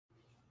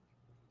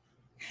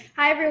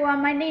Hi,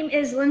 everyone. My name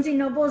is Lindsay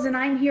Nobles, and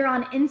I'm here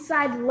on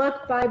Inside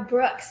Look by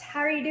Brooks. How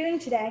are you doing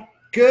today?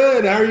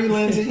 Good. How are you,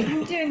 Lindsay?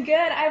 I'm doing good.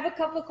 I have a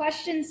couple of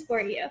questions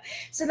for you.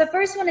 So the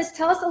first one is,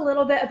 tell us a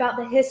little bit about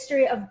the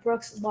history of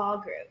Brooks Law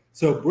Group.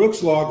 So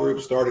Brooks Law Group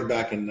started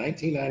back in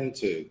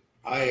 1992.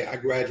 I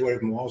graduated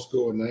from law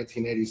school in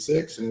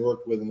 1986 and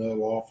worked with another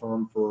law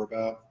firm for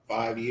about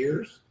 5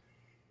 years.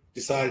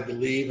 Decided to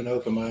leave and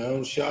open my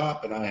own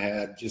shop, and I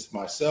had just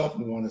myself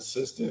and one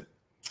assistant.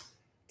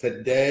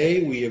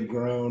 Today, we have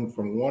grown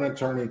from one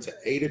attorney to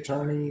 8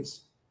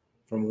 attorneys,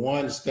 from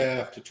 1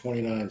 staff to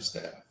 29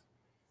 staff.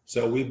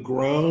 So we've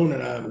grown,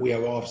 and we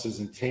have offices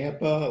in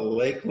Tampa,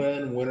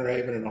 Lakeland, Winter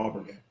Haven, and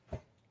Auburndale.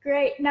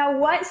 Great. Now,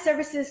 what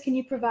services can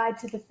you provide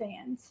to the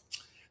fans?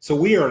 So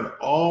we are an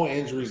all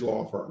injuries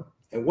law firm.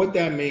 And what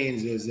that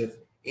means is if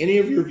any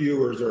of your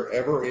viewers are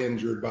ever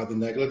injured by the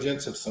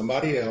negligence of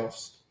somebody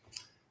else,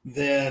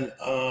 then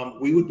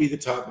we would be the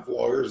type of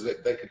lawyers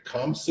that they could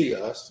come see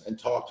us and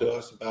talk to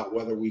us about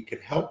whether we could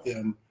help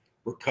them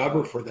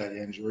recover for that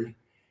injury.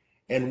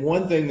 And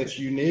one thing that's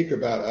unique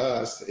about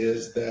us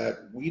is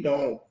that we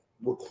don't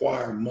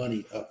require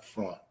money up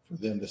front for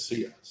them to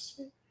see us.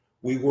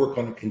 We work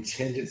on a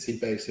contingency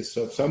basis.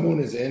 So if someone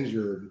is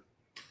injured,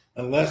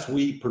 unless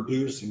we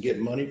produce and get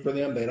money for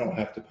them, they don't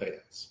have to pay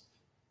us.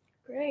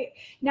 Great.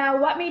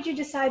 Now, what made you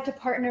decide to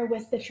partner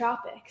with the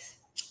Tropics?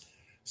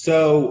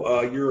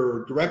 So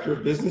your director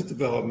of business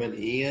development,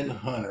 Ian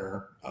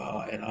Hunter,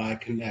 and I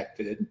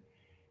connected,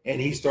 and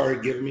he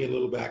started giving me a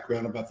little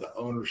background about the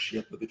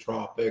ownership of the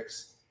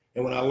Tropics.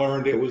 And when I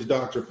learned it was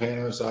Dr.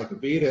 Panos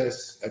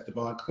Ikavides at the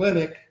Bond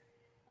Clinic,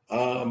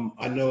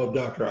 I know of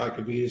Dr.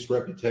 Ikavides'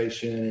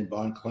 reputation, and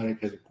Bond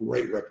Clinic has a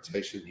great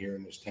reputation here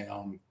in this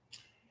town.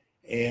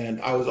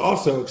 And I was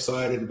also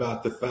excited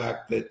about the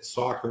fact that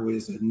soccer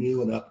is a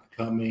new and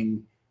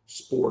upcoming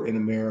sport in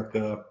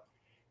America.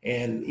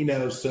 And,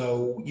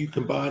 so you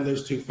combine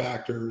those two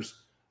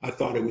factors, I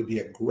thought it would be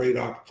a great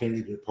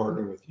opportunity to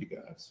partner with you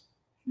guys.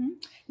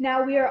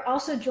 Now we are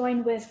also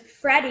joined with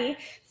Freddy.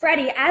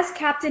 Freddy, as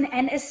captain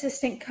and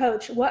assistant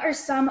coach, what are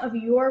some of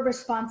your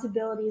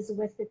responsibilities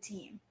with the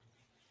team?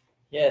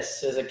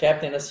 Yes, as a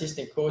captain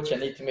assistant coach, I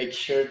need to make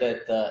sure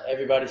that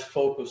everybody's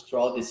focused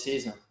throughout the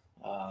season.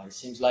 It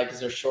seems like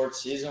it's a short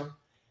season,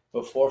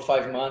 but 4 or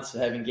 5 months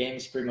having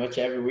games pretty much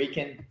every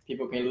weekend,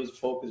 people can lose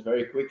focus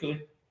very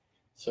quickly.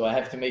 So I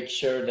have to make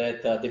sure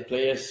that the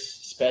players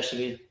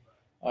especially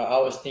are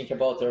always thinking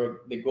about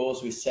the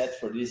goals we set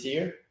for this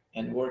year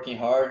and working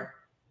hard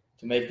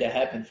to make that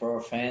happen for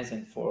our fans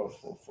and for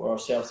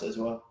ourselves as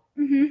well.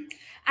 Mm-hmm.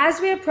 As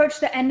we approach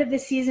the end of the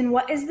season,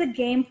 what is the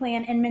game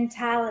plan and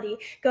mentality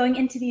going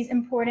into these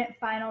important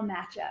final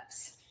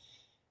matchups?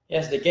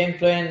 Yes, the game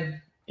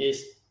plan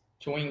is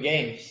to win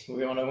games.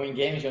 We want to win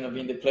games, we want to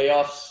be in the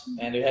playoffs,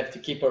 and we have to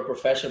keep our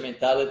professional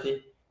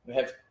mentality. We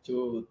have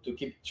to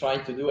keep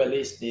trying to do at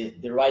least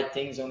the right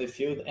things on the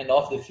field and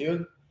off the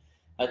field.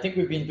 I think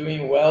we've been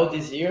doing well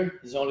this year.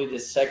 It's only the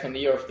second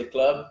year of the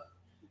club.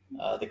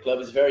 The club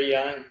is very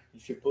young.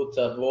 If you put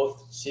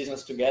both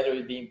seasons together,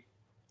 we've been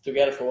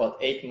together for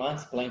 8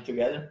 months playing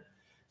together.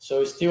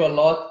 So it's still a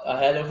lot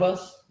ahead of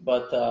us,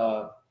 but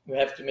we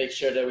have to make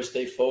sure that we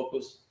stay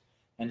focused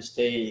and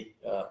stay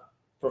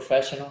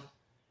professional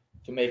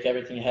to make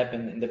everything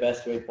happen in the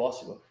best way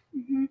possible.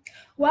 Mm-hmm.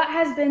 What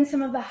has been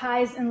some of the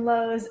highs and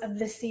lows of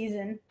this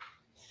season?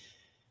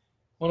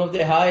 One of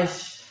the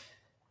highest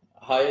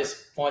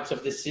points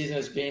of the season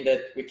has been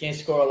that we can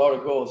score a lot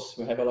of goals.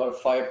 We have a lot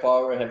of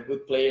firepower, we have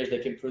good players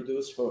that can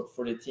produce for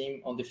the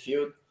team on the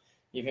field.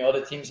 Even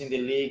other teams in the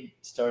league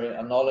started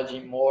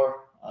acknowledging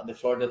more the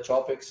Florida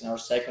Tropics in our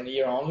second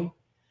year only.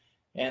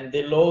 And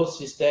the lows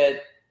is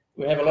that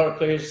we have a lot of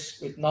players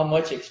with not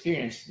much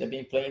experience. They've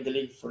been playing the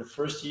league for the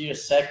first year,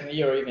 second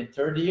year, or even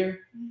third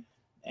year.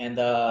 And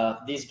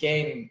this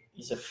game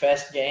is a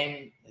fast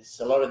game. It's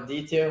a lot of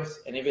details.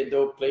 And even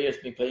though players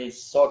have been playing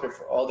soccer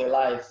for all their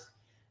lives,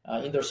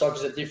 indoor soccer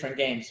is a different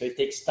game. So it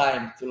takes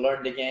time to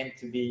learn the game,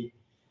 to be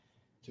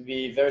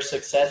very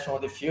successful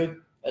on the field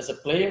as a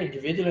player,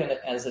 individually, and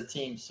as a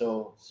team.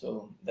 So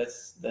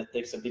that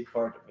takes a big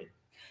part of it.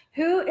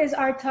 Who is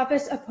our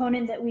toughest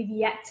opponent that we've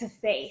yet to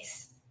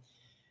face?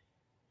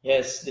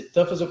 Yes, the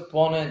toughest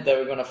opponent that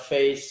we're going to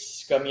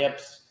face coming up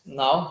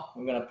now,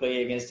 we're going to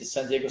play against the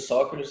San Diego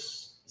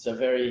Sockers. It's a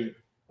very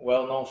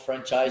well-known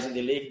franchise in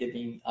the league. They've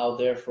been out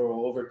there for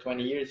over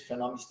 20 years, if I'm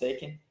not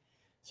mistaken.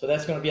 So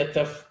that's going to be a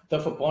tough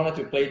opponent.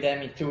 We play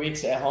them in 2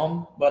 weeks at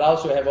home, but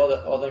also have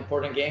other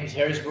important games.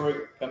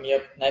 Harrisburg coming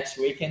up next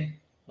weekend,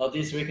 not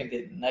this weekend,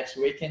 the next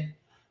weekend.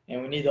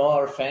 And we need all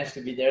our fans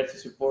to be there to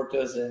support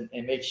us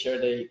and make sure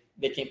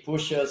they can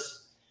push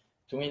us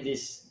to win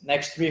these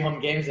next 3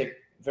 home games that are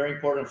very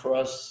important for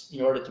us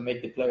in order to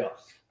make the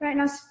playoffs. Right.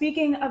 Now,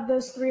 speaking of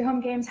those 3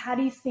 home games, how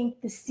do you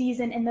think the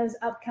season in those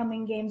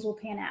upcoming games will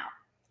pan out?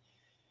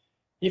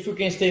 If we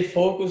can stay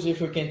focused, if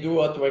we can do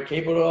what we're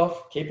capable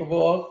of,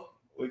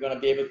 we're going to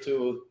be able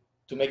to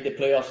make the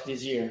playoffs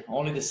this year.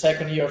 Only the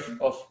second year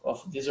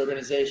of this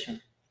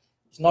organization.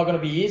 It's not going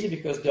to be easy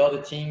because the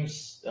other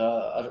teams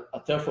are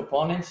tough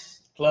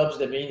opponents. clubs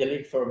that have been in the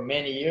league for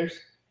many years,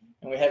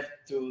 and we have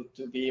to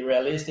be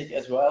realistic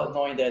as well,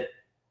 knowing that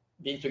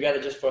being together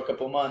just for a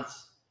couple months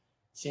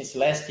since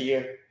last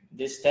year,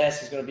 this task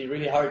is going to be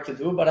really hard to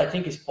do, but I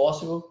think it's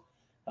possible.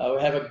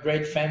 We have a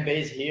great fan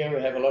base here.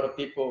 We have a lot of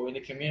people in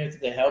the community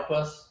that help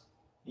us,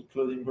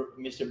 including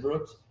Mr.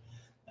 Brooks,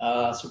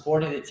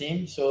 supporting the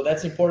team. So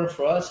that's important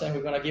for us, and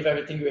we're going to give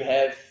everything we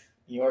have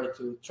in order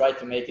to try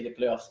to make it the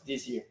playoffs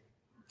this year.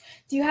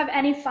 Do you have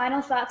any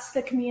final thoughts to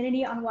the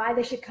community on why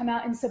they should come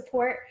out and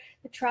support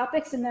the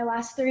Tropics in their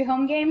last 3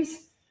 home games?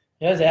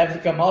 Yes, they have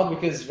to come out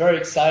because it's very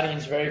exciting.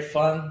 It's very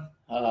fun.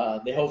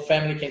 The whole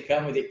family can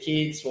come with the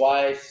kids,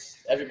 wives,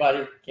 everybody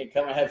can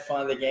come and have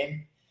fun at the game.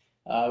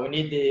 We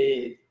need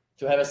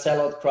to have a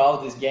sellout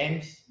crowd these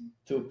games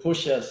to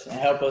push us and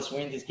help us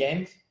win these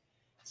games.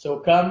 So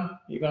come,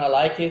 you're going to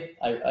like it.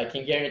 I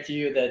can guarantee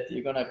you that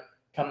you're going to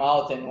come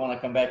out and want to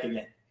come back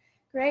again.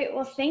 Great.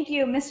 Well, thank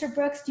you. Mr.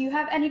 Brooks, do you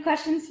have any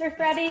questions for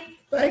Freddy?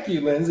 Thank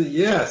you, Lindsay.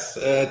 Yes.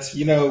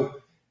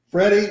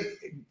 Freddy,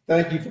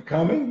 thank you for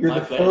coming. You're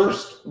the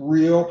first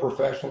real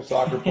professional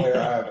soccer player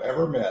I've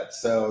ever met.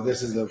 So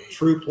this is a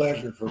true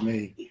pleasure for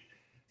me.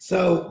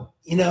 So,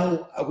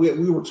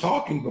 we were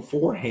talking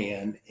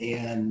beforehand,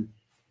 and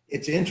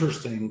it's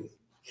interesting.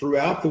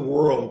 Throughout the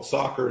world,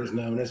 soccer is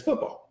known as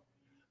football.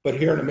 But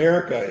here in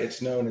America,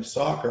 it's known as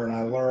soccer. And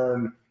I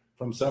learned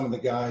from some of the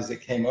guys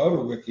that came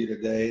over with you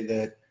today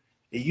that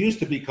it used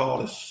to be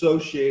called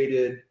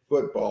Associated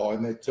Football,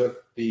 and they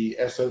took the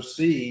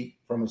SOC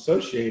from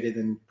Associated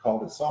and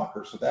called it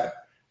soccer. So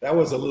that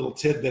was a little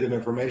tidbit of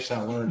information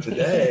I learned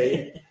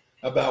today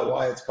about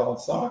why it's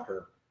called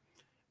soccer.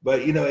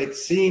 But, it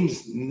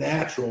seems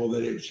natural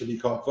that it should be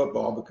called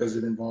football because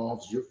it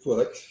involves your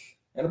foot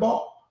and a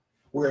ball,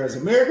 whereas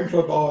American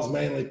football is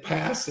mainly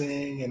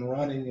passing and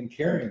running and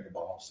carrying the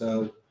ball.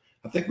 So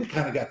I think we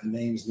kind of got the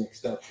names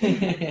mixed up.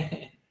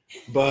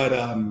 But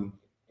I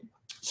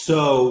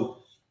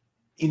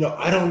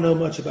don't know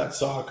much about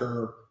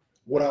soccer.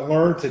 What I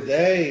learned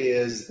today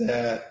is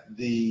that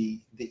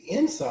the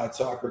inside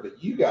soccer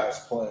that you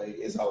guys play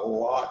is a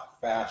lot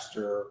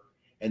faster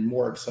and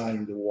more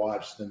exciting to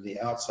watch than the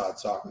outside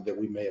soccer that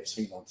we may have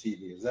seen on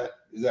TV. Is that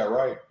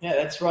right? Yeah,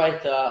 that's right.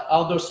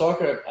 Outdoor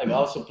soccer, I've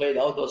also played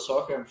outdoor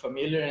soccer. I'm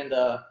familiar, and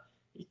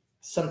it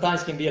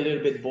sometimes can be a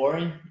little bit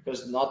boring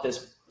because not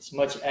as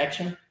much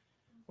action.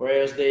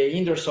 Whereas the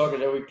indoor soccer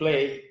that we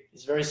play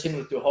is very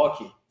similar to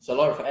hockey. It's a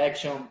lot of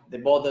action. The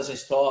ball doesn't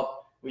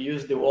stop. We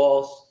use the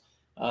walls.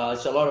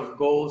 It's a lot of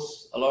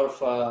goals, a lot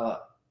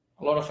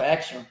of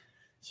action.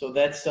 So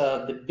that's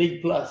the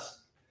big plus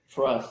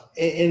for us.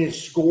 And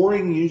is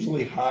scoring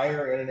usually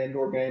higher in an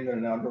indoor game than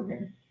an outdoor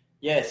game?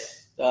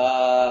 Yes.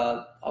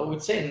 I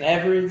would say an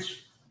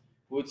average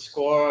would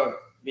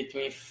score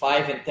between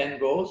 5 and 10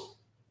 goals.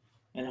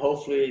 And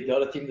hopefully the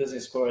other team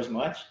doesn't score as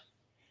much.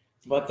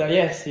 But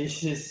yes,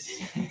 this is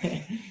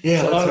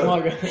a lot of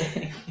more.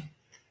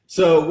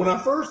 So when I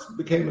first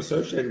became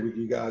associated with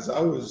you guys, I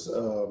was,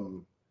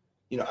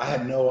 I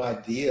had no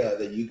idea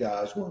that you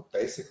guys were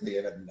basically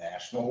in a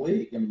national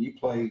league. I mean, you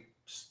play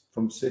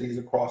from cities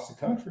across the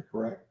country,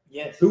 correct?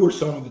 Yes. Who are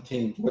some of the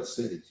teams? What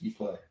cities you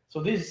play? So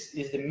this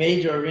is the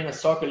major arena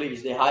soccer league.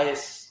 It's the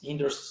highest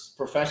indoor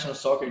professional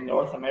soccer in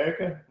North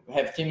America. We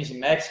have teams in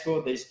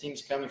Mexico. There's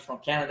teams coming from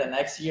Canada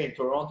next year in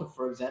Toronto,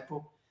 for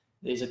example.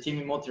 There's a team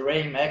in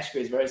Monterrey in Mexico.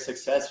 It's very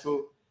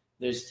successful.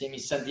 There's a team in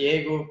San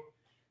Diego.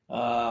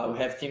 We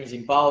have teams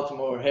in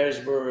Baltimore,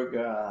 Harrisburg,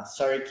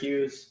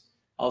 Syracuse,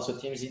 also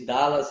teams in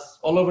Dallas,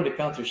 all over the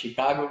country,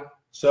 Chicago.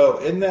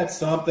 So isn't that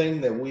something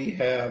that we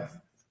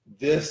have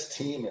this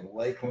team in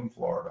Lakeland,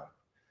 Florida?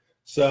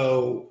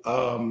 So,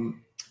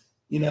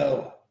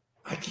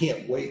 I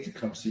can't wait to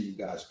come see you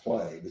guys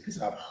play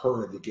because I've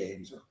heard the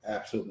games are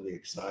absolutely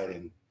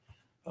exciting.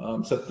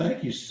 So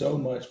thank you so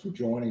much for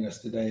joining us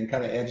today and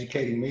kind of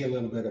educating me a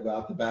little bit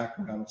about the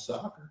background of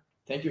soccer.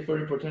 Thank you for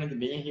the opportunity to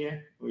be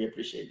here. We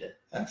appreciate that.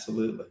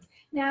 Absolutely.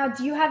 Now,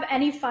 do you have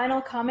any final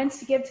comments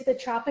to give to the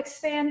Tropics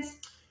fans?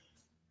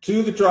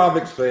 To the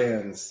Tropics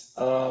fans,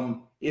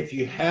 if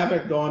you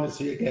haven't gone to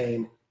see a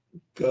game,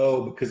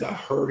 go, because I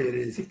heard it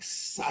is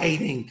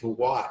exciting to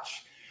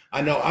watch.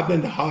 I know I've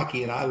been to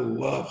hockey, and I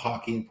love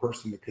hockey in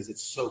person because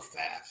it's so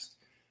fast.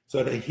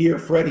 So to hear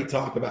Freddy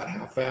talk about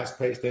how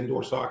fast-paced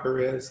indoor soccer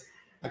is,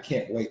 I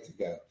can't wait to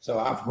go. So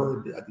I've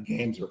heard that the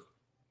games are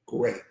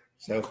great.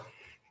 So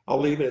I'll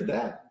leave it at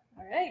that.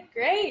 All right,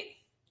 great.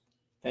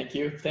 Thank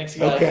you. Thanks,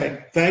 guys.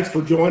 Okay, thanks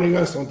for joining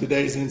us on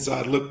today's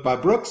Inside Look by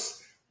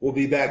Brooks. We'll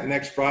be back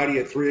next Friday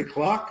at 3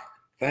 o'clock.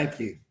 Thank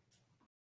you.